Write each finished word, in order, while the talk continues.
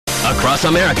across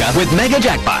America with Mega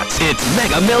Jackpots. It's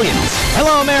Mega Millions.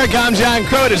 Hello, America. I'm John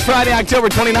Crow. It's Friday, October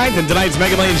 29th, and tonight's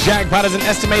Mega Millions jackpot is an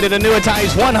estimated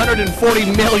annuitized $140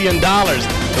 million.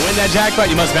 To win that jackpot,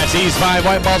 you must match these 5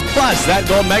 white balls plus that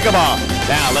gold Mega Ball.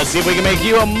 Now, let's see if we can make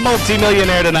you a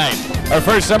multi-millionaire tonight. Our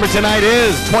first number tonight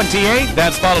is 28.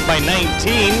 That's followed by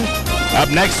 19. Up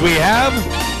next, we have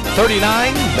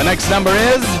 39. The next number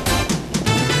is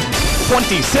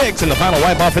 26, and the final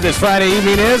white ball for this Friday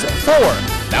evening is 4.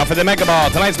 Now for the Mega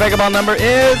Ball. Tonight's Mega Ball number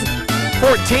is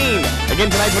 14. Again,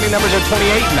 tonight's winning numbers are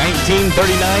 28, 19,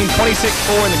 39, 26,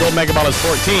 4, and the gold Mega Ball is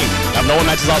 14. Now, if no one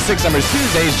matches all 6 numbers,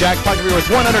 Tuesday's jackpot could be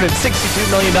worth $162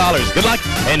 million. Good luck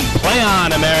and play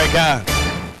on, America.